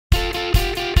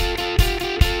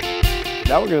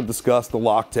Now we're going to discuss the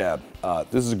lock tab.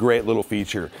 This is a great little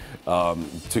feature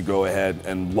to go ahead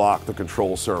and lock the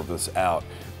control surface out.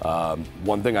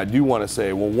 One thing I do want to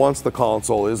say, well, once the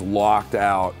console is locked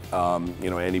out,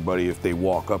 anybody, if they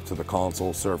walk up to the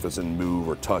console surface and move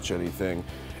or touch anything,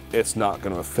 it's not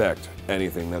going to affect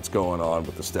anything that's going on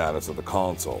with the status of the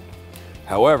console.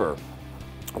 However,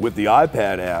 with the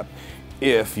iPad app,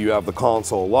 if you have the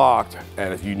console locked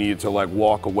and if you need to like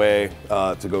walk away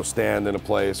to go stand in a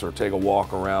place or take a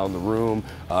walk around the room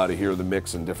to hear the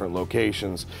mix in different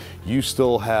locations, you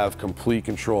still have complete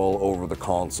control over the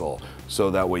console,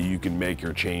 so that way you can make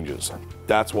your changes.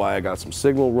 That's why I got some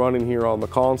signal running here on the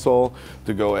console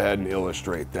to go ahead and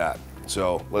illustrate that.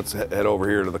 So let's head over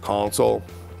here to the console.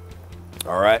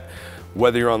 All right,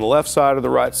 whether you're on the left side or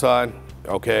the right side,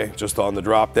 okay, just on the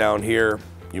drop down here,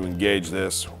 you engage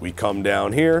this, we come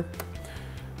down here,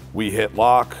 we hit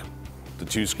lock. The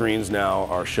two screens now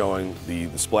are showing the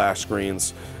splash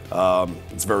screens.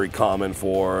 It's very common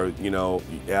for,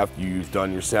 after you've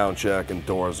done your sound check and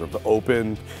doors are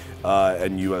opened,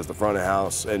 and you as the front of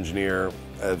house engineer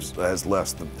has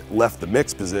left the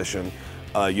mix position,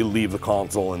 you leave the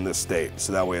console in this state,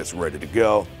 so that way it's ready to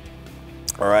go.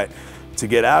 All right, to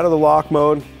get out of the lock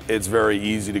mode, it's very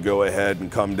easy to go ahead and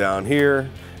come down here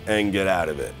and get out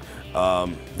of it.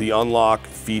 The unlock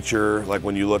feature, like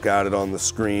when you look at it on the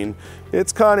screen,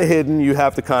 it's kind of hidden. You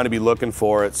have to kind of be looking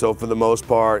for it. So for the most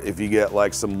part, if you get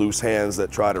like some loose hands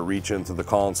that try to reach into the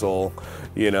console,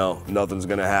 nothing's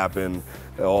gonna happen.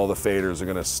 All the faders are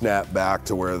gonna snap back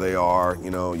to where they are.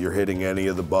 You're hitting any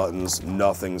of the buttons,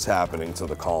 nothing's happening to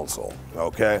the console,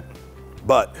 okay?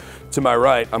 But to my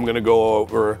right, I'm gonna go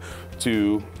over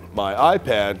to my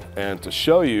iPad, and to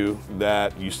show you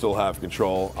that you still have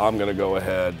control, I'm gonna go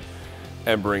ahead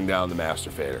and bring down the master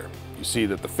fader. You see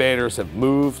that the faders have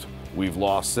moved, we've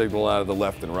lost signal out of the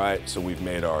left and right, so we've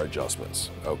made our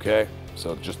adjustments, okay?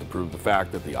 So just to prove the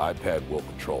fact that the iPad will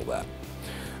control that.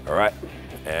 All right,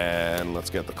 and let's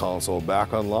get the console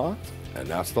back unlocked, and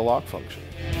that's the lock function.